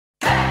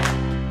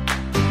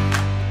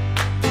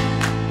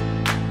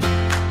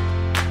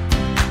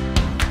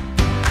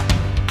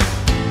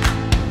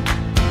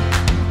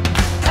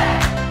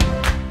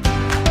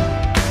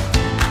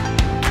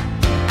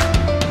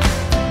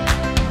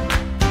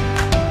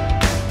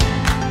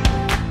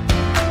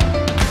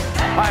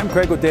I'm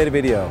Craig with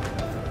Datavideo.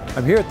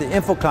 I'm here at the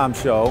InfoComm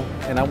show,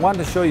 and I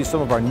wanted to show you some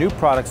of our new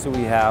products that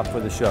we have for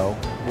the show.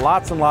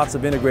 Lots and lots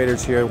of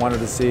integrators here wanted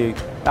to see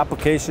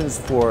applications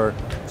for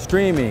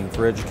streaming,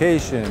 for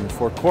education,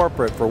 for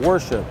corporate, for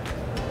worship.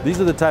 These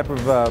are the type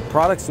of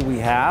products that we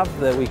have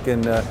that we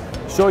can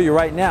show you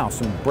right now.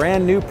 Some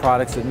brand new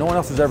products that no one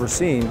else has ever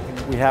seen,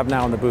 we have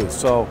now in the booth.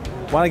 So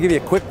I want to give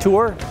you a quick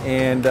tour,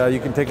 and you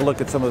can take a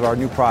look at some of our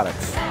new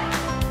products.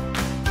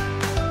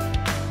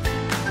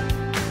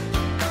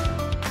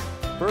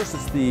 First,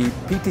 it's the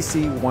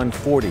PTC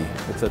 140.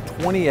 It's a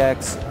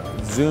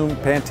 20x zoom,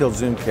 pan-tilt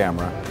zoom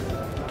camera,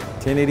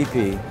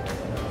 1080p.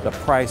 The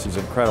price is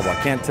incredible. I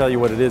can't tell you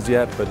what it is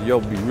yet, but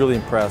you'll be really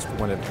impressed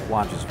when it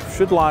launches. It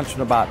should launch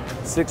in about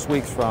 6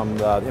 weeks from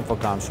the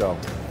InfoComm show.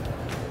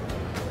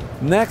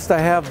 Next, I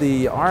have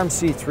the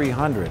RMC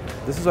 300.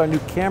 This is our new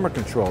camera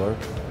controller.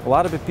 A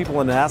lot of people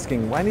have been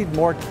asking, well, I need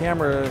more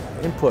camera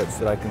inputs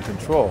that I can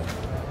control.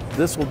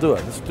 This will do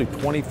it. This will do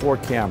 24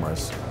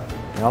 cameras.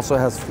 It also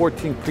has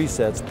 14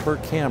 presets per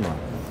camera.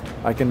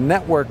 I can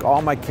network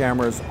all my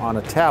cameras on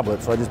a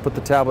tablet, so I just put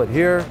the tablet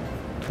here,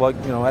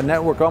 I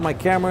network all my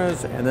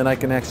cameras, and then I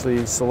can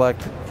actually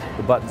select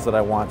the buttons that I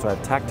want. So I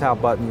have tactile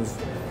buttons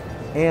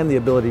and the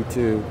ability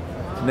to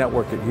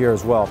network it here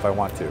as well if I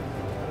want to.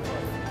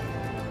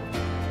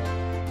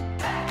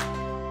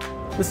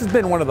 This has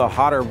been one of the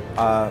hotter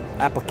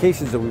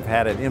applications that we've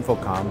had at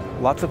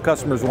InfoComm. Lots of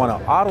customers want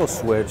to auto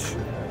switch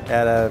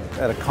at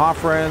a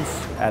conference,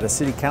 at a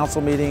city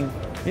council meeting,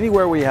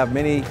 anywhere where you have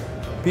many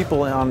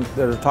people that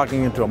are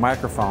talking into a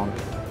microphone,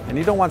 and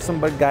you don't want some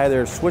guy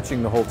there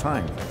switching the whole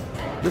time.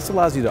 This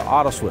allows you to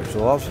auto switch.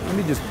 So let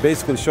me just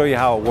basically show you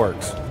how it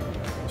works.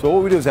 So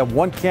what we do is have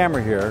one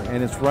camera here,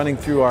 and it's running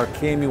through our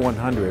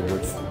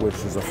KMU100, which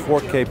is a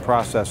 4K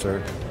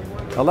processor.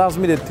 It allows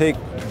me to take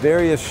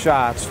various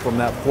shots from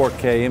that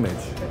 4K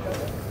image.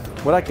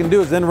 What I can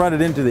do is then run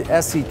it into the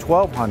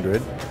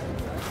SC1200,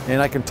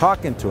 and I can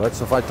talk into it.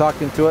 So if I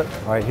talk into it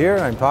right here,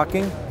 I'm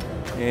talking,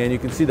 and you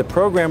can see the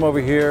program over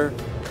here,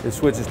 it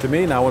switches to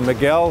me. Now when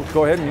Miguel,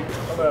 go ahead and...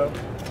 Hello.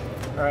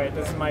 All right,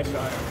 this is my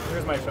shot.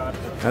 Here's my shot.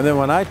 And then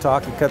when I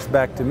talk, it cuts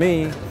back to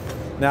me.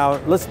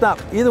 Now let's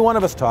not either one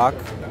of us talk.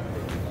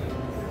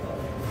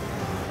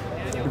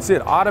 You can see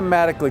it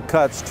automatically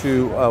cuts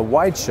to a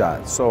wide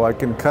shot. So I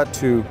can cut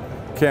to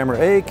camera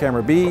A,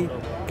 camera B,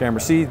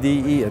 camera C,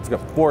 D, E. It's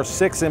got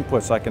 6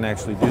 inputs I can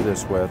actually do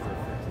this with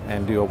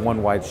and do a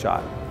one wide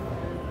shot.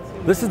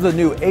 This is the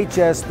new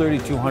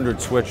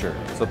HS3200 switcher.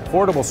 It's a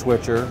portable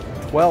switcher,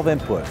 12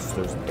 inputs.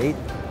 There's 8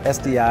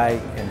 SDI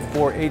and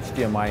 4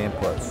 HDMI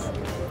inputs.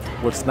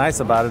 What's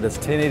nice about it is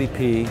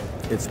 1080p,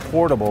 it's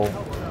portable.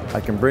 I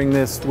can bring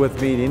this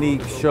with me to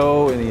any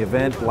show, any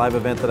event, live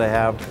event that I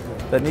have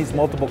that needs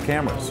multiple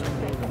cameras.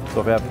 So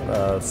if I have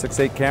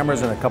 6-8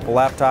 cameras and a couple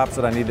laptops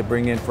that I need to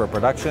bring in for a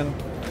production,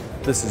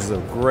 this is a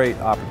great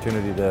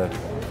opportunity to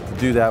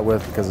do that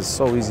with because it's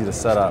so easy to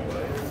set up.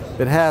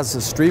 It has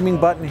a streaming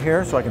button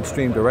here, so I can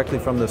stream directly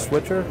from the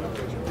switcher,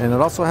 and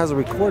it also has a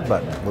record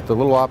button with the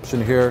little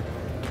option here,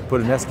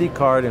 put an SD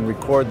card and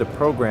record the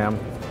program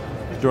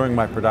during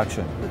my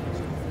production.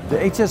 The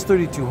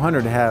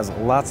HS3200 has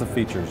lots of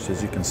features,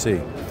 as you can see.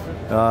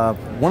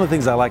 One of the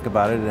things I like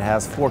about it, it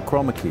has 4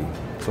 chroma key.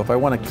 So if I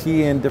want to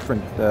key in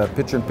different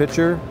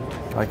picture-in-picture,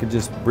 I could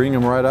just bring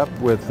them right up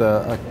with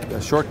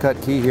a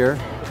shortcut key here.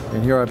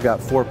 And here I've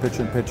got 4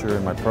 picture-in-picture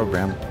in my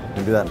program. I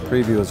can do that in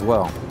preview as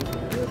well.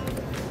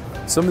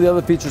 Some of the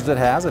other features it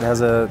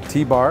has a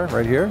T-bar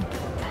right here,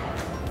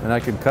 and I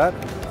can cut.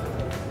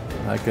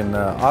 I can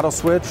auto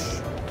switch.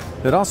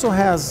 It also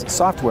has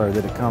software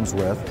that it comes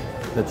with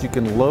that you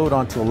can load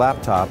onto a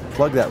laptop,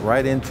 plug that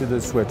right into the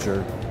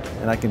switcher,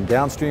 and I can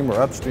downstream or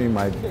upstream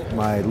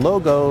my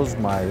logos,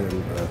 my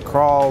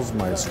crawls,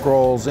 my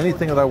scrolls,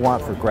 anything that I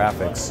want for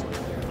graphics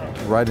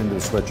right into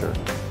the switcher.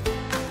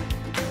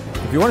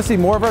 If you want to see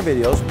more of our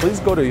videos, please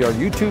go to our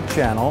YouTube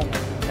channel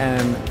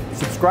and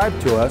subscribe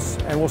to us,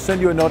 and we'll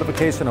send you a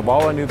notification of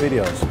all our new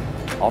videos.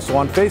 Also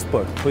on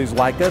Facebook, please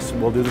like us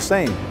and we'll do the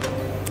same.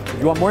 If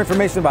you want more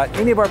information about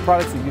any of our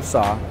products that you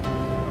saw,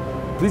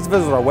 please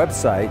visit our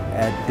website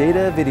at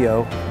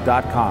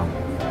datavideo.com.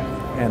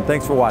 And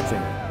thanks for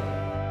watching.